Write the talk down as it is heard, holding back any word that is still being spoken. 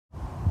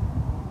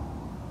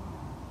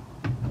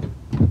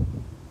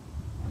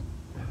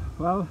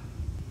Well,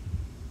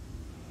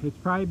 it's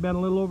probably been a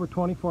little over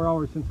 24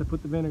 hours since I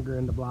put the vinegar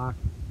in the block,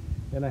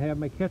 and I have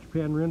my catch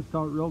pan rinsed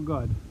out real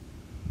good.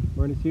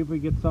 We're going to see if we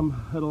get some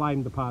of the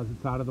lime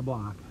deposits out of the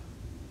block.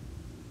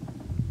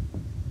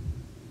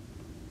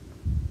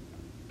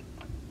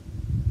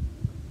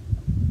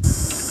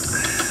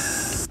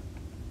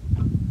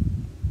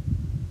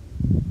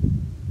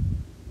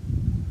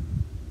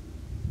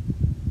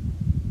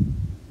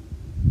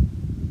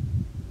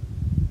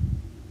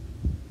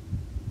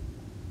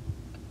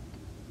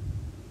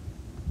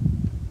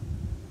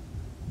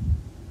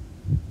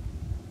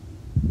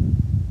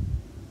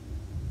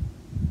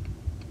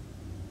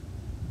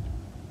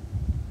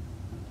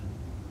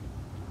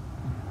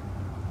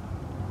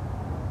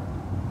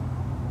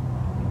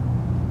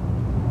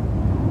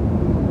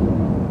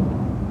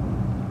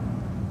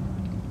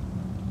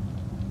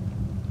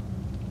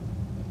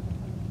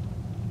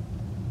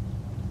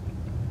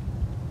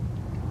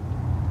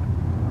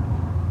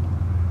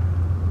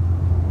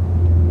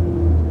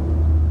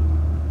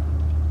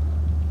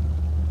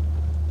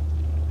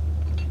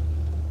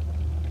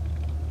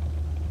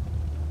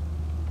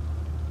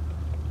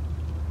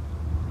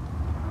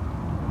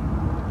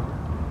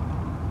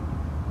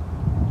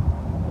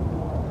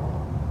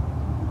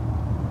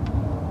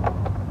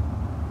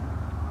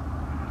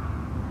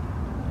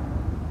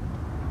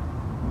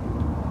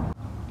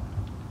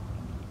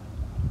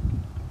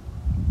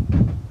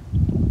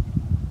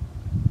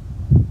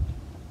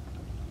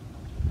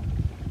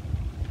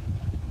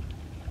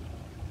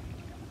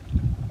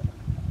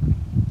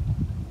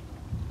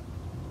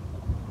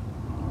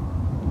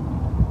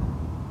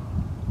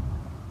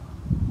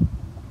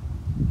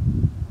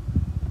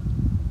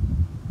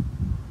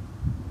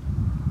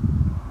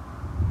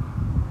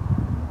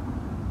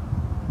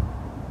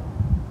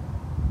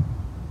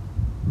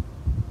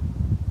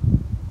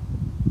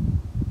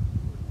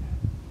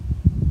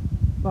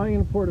 I'm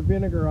going to pour the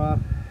vinegar off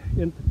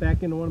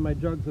back into one of my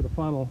jugs of the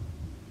funnel,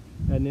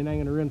 and then I'm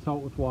going to rinse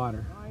out with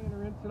water. I'm going to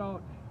rinse it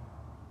out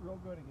real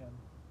good again.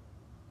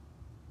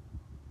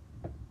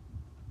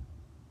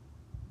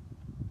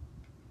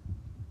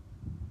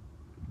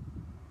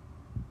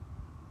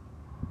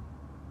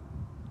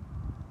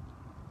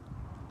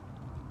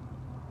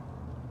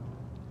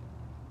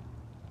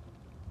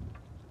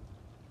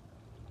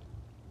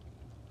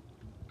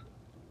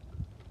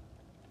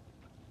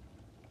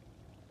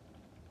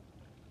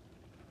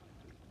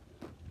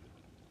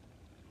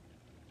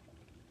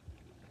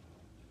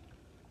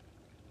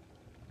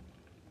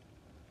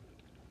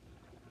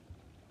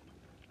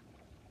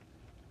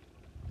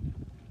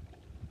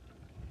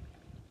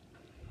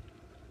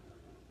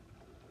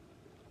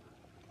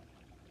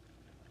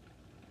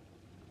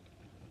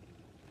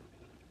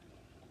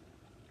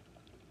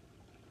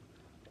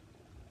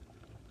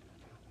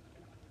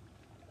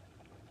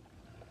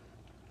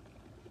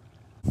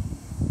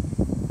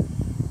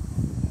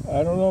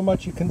 I don't know how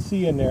much you can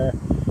see in there,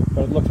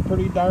 but it looks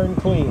pretty darn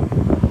clean.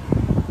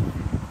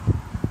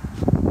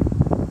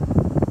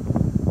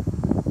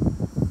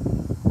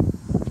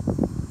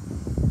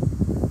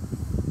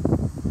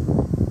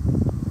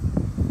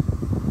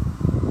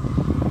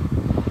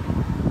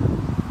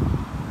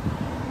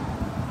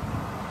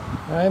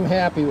 I'm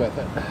happy with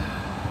it.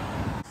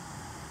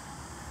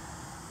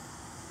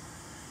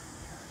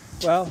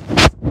 Well,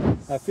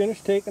 I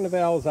finished taking the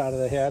valves out of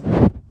the head,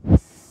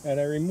 and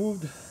I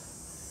removed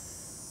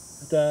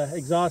the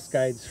exhaust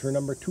guides for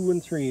number 2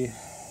 and 3.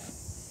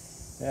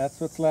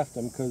 That's what's left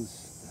them,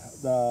 because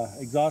the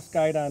exhaust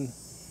guide on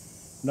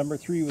number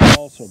 3 was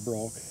also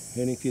broke.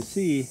 And if you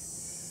see,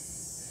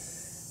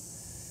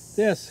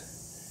 this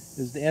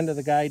is the end of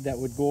the guide that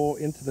would go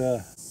into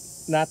the,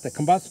 not the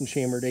combustion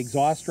chamber, the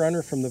exhaust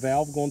runner from the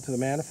valve going to the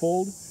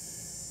manifold,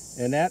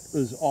 and that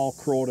was all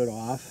corroded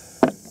off,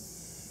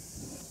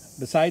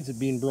 besides it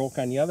being broke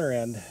on the other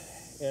end.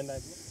 And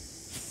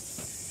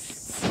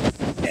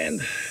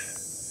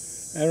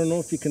I don't know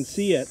if you can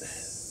see it,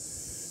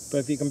 but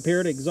if you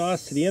compare the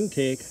exhaust to the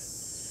intake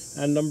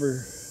on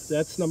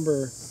that's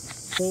number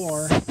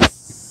 4,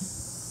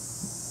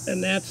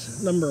 and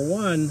that's number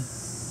 1,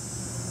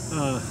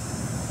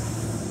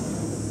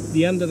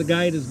 the end of the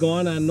guide is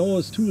gone on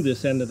those too,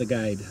 this end of the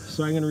guide.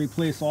 So I'm going to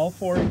replace all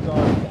 4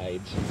 exhaust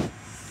guides.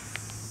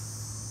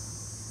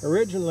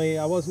 Originally,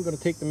 I wasn't going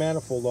to take the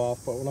manifold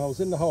off, but when I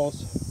was in the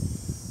house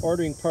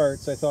ordering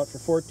parts, I thought for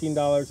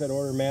 $14 I'd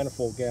order a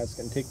manifold gasket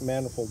and take the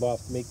manifold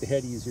off to make the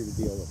head easier to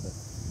deal with it.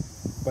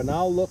 But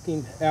now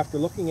after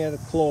looking at it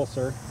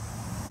closer,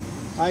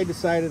 I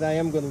decided I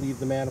am going to leave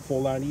the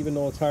manifold on, even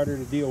though it's harder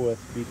to deal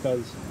with,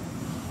 because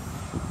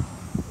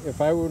if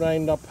I would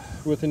end up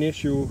with an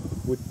issue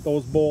with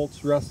those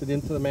bolts rusted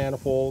into the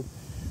manifold,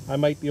 I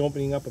might be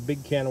opening up a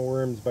big can of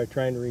worms by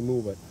trying to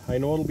remove it. I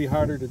know it'll be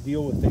harder to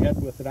deal with the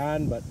head with it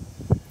on, but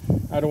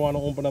I don't want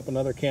to open up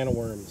another can of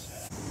worms.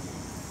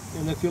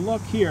 And if you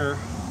look here,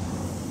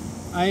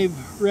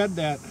 I've read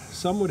that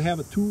some would have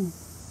a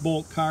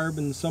 2-bolt carb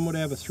and some would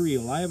have a 3.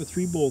 Well, I have a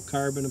 3-bolt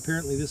carb, and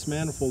apparently this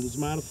manifold is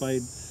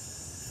modified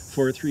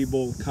for a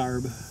 3-bolt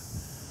carb.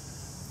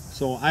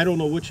 So I don't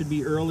know which would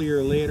be earlier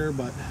or later,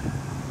 but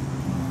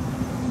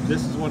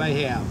this is what I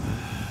have.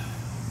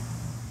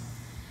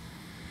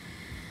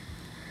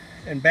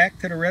 And back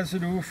to the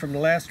residue from the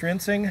last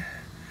rinsing.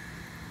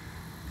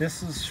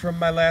 This is from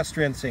my last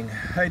rinsing.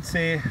 I'd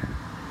say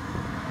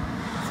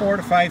 4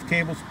 to 5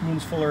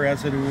 tablespoons full of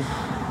residue.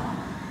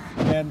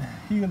 And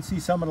you can see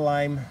some of the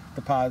lime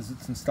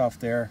deposits and stuff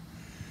there.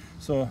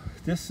 So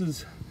this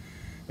is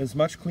as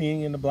much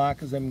cleaning in the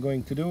block as I'm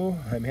going to do.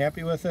 I'm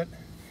happy with it.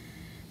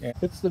 And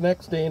it's the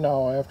next day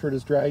now after it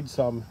has dried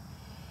some.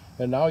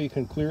 And now you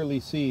can clearly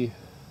see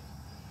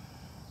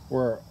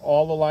where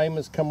all the lime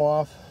has come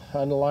off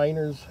on the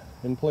liners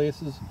in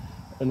places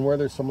and where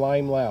there's some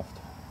lime left.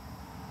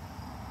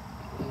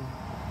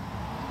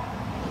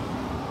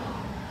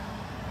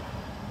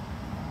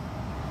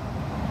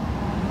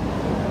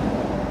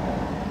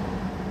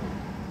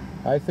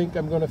 I think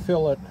I'm going to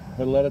fill it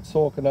and let it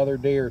soak another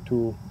day or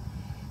two.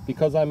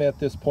 Because I'm at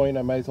this point,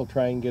 I might as well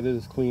try and get it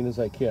as clean as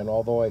I can,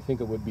 although I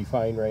think it would be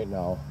fine right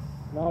now.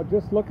 Now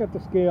just look at the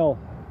scale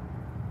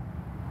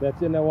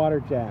that's in the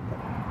water jacket.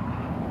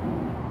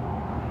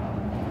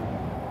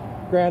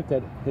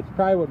 Granted, it's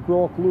probably what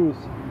broke loose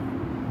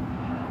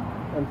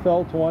and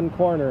fell to one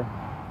corner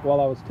while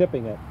I was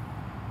tipping it.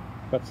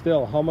 But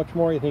still, how much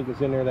more do you think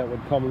is in there that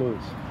would come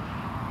loose?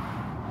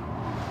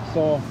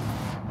 So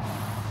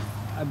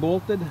I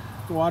bolted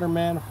the water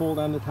manifold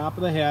on the top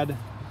of the head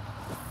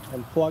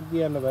and plugged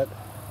the end of it.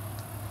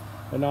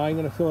 And now I'm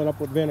going to fill it up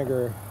with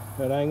vinegar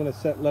and I'm going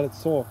to let it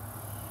soak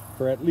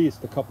for at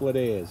least a couple of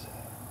days.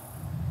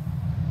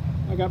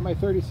 I got my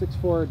 36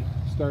 Ford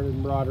started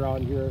and brought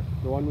around here,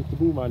 the one with the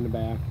boom on the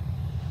back.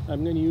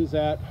 I'm going to use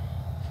that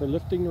for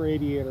lifting the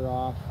radiator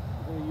off.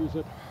 I'm going to use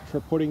it for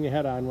putting the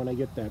head on when I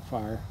get that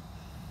far,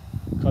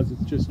 because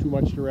it's just too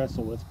much to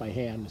wrestle with by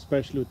hand,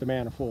 especially with the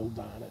manifolds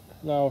on it.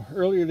 Now,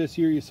 earlier this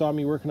year you saw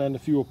me working on the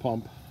fuel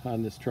pump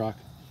on this truck.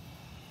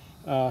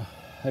 I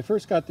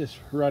first got this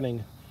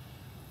running,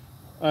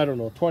 I don't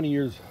know, 20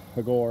 years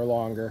ago or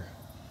longer.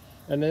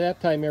 And at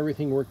that time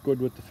everything worked good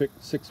with the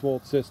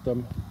 6-volt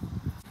system.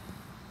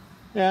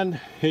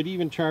 And it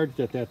even charged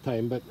at that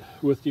time, but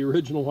with the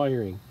original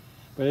wiring.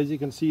 But as you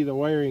can see, the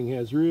wiring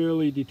has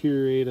really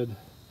deteriorated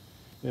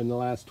in the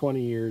last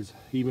 20 years,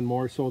 even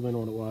more so than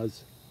what it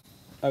was.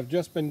 I've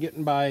just been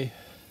getting by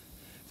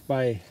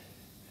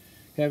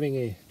having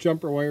a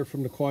jumper wire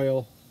from the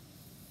coil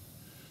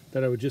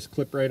that I would just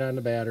clip right on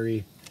the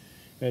battery,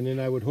 and then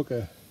I would hook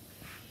a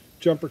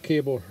jumper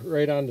cable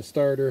right on the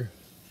starter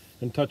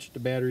and touch the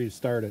battery to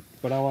start it.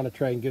 But I want to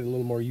try and get a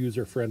little more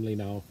user friendly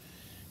now.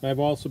 I've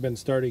also been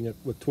starting it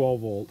with 12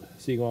 volt,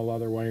 seeing all the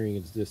other wiring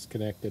is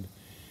disconnected.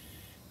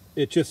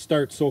 It just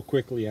starts so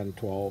quickly on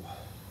 12.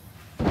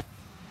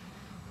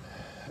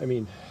 I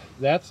mean,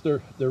 that's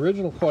the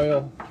original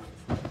coil.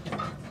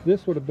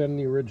 This would have been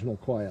the original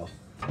coil,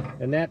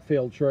 and that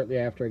failed shortly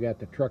after I got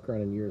the truck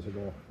running years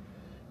ago.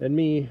 And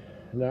me,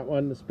 not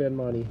wanting to spend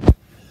money,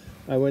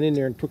 I went in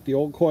there and took the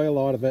old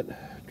coil out of it,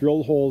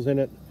 drilled holes in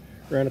it,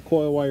 ran a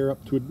coil wire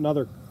up to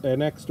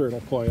an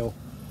external coil,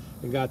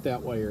 and got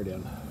that wired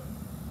in.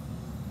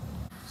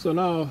 So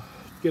now, to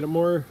get it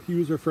more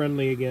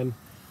user-friendly again,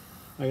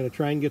 I'm going to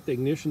try and get the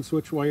ignition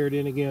switch wired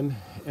in again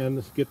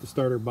and get the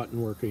starter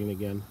button working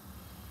again.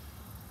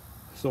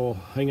 So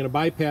I'm going to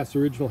bypass the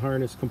original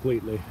harness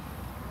completely.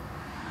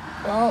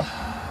 Well,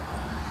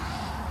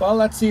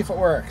 let's see if it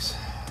works.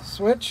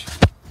 Switch,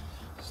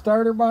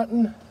 starter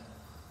button.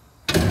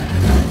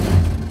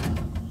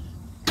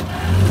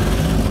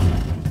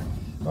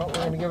 Well, we're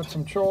going to give it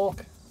some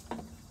choke.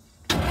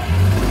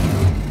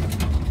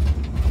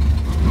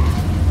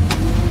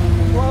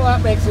 Well,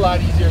 that makes it a lot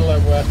easier to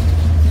live with.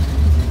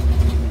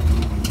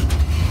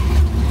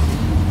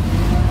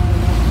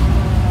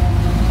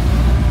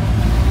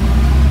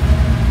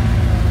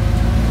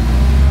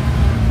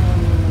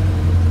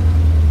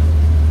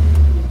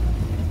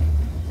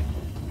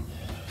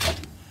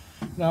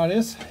 Now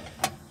this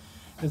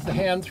is the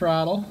hand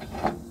throttle,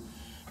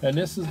 and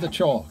this is the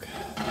choke.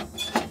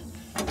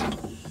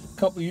 A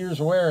couple years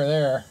of wear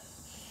there,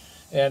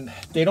 and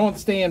they don't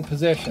stay in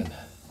position.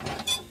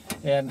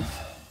 And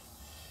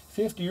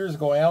 50 years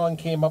ago, Alan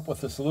came up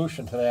with a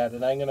solution to that,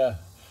 and I'm going to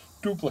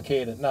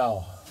duplicate it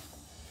now.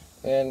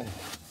 And it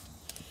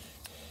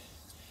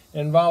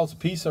involves a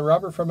piece of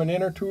rubber from an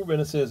inner tube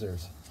and a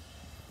scissors.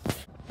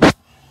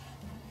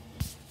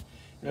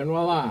 And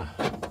voila!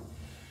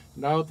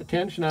 Now with the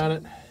tension on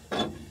it,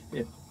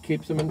 it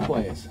keeps them in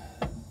place.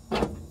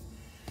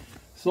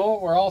 So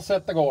we're all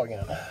set to go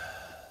again.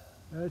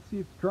 Let's see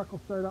if the truck will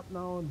start up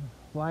now and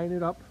line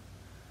it up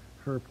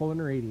for pulling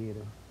the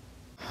radiator.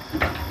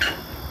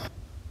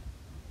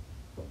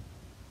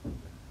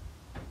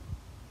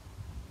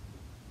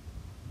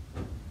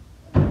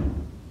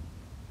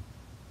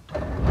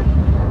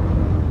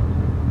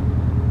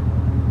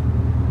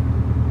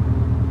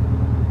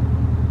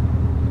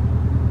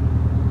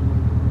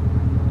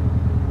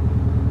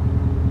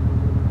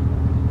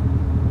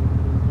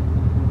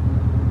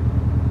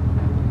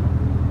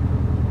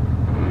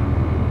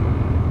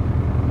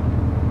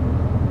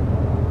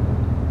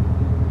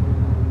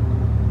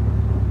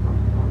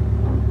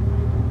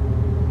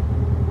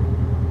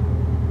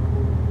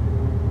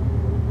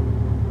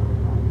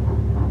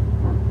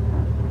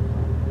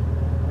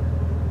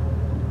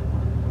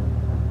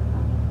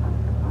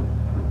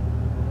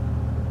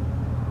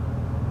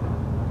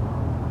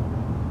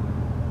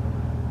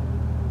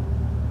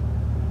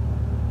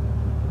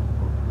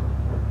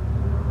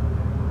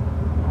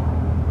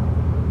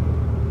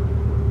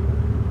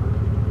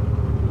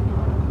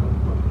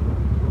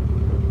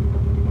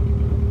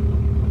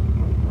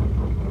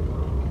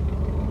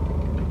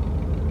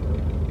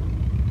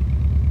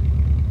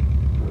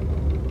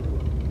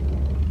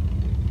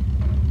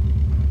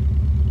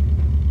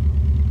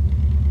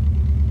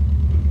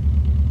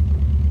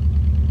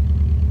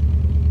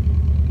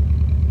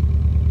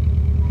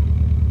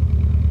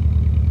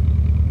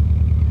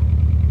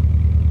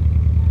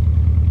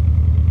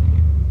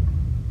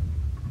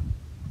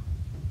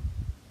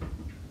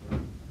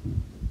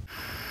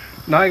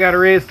 Now I gotta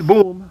raise the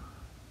boom.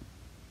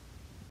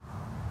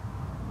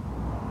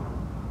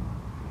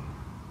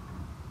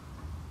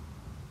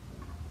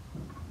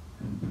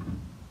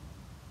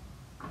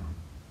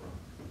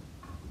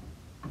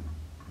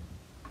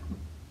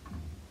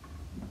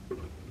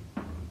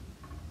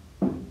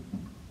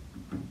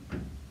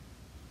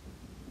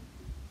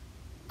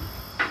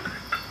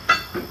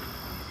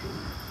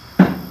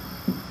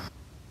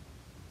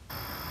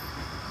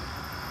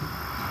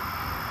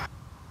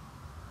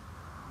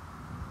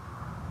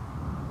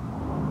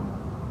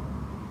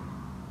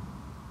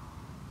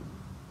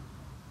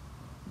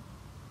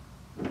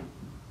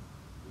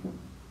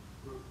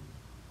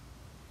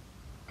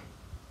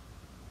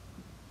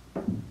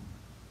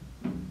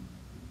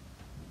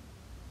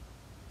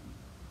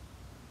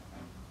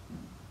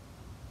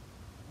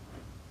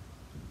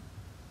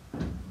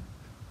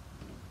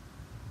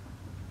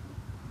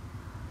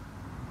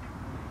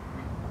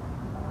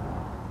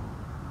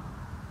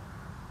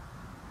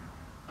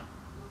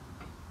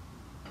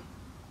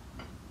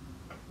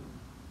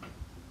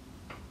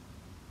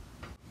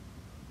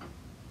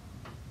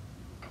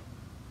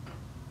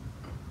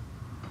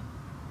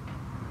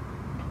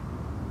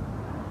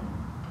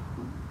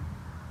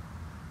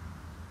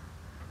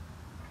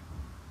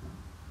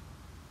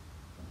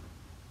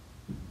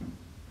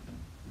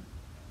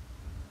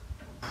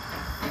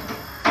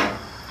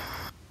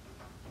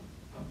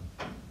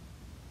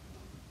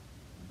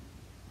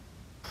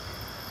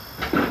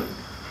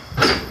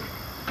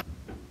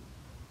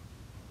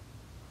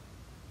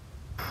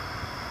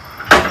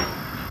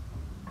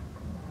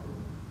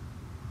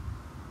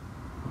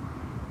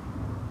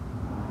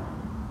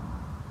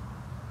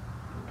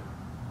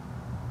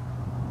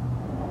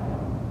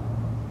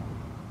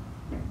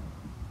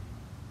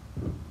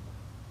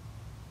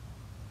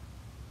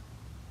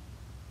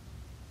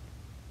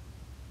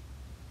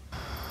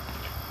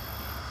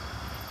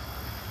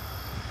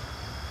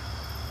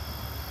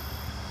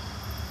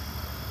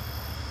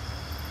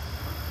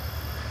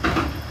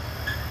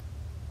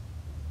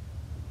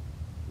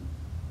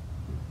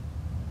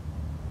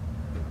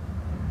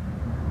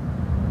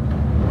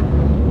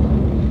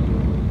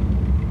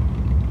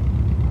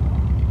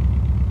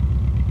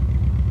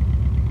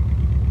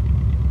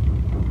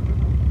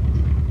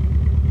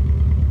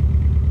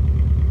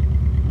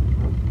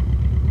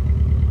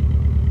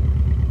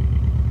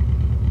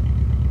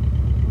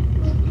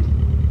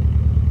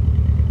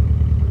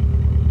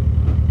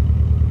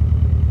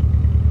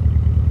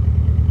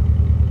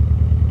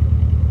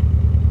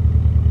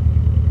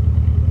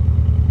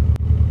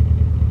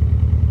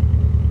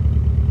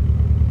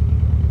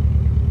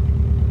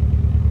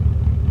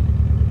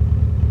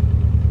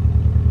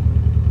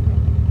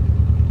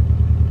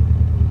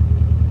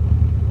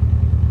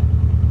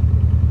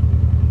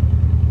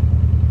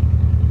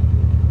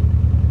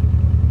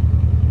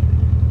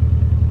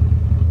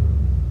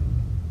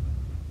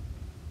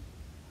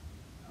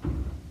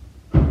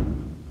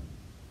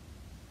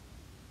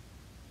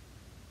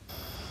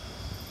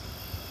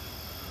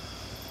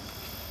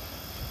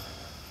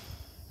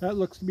 That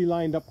looks to be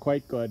lined up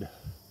quite good.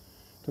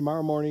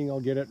 Tomorrow morning I'll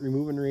get it,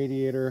 removing the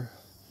radiator,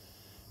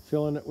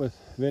 filling it with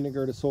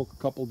vinegar to soak a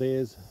couple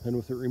days, and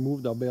with it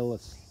removed I'll be able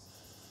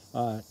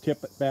to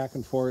tip it back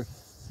and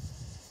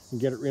forth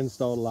and get it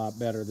rinsed out a lot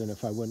better than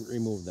if I wouldn't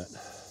remove it.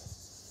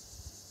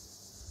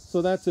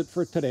 So that's it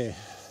for today.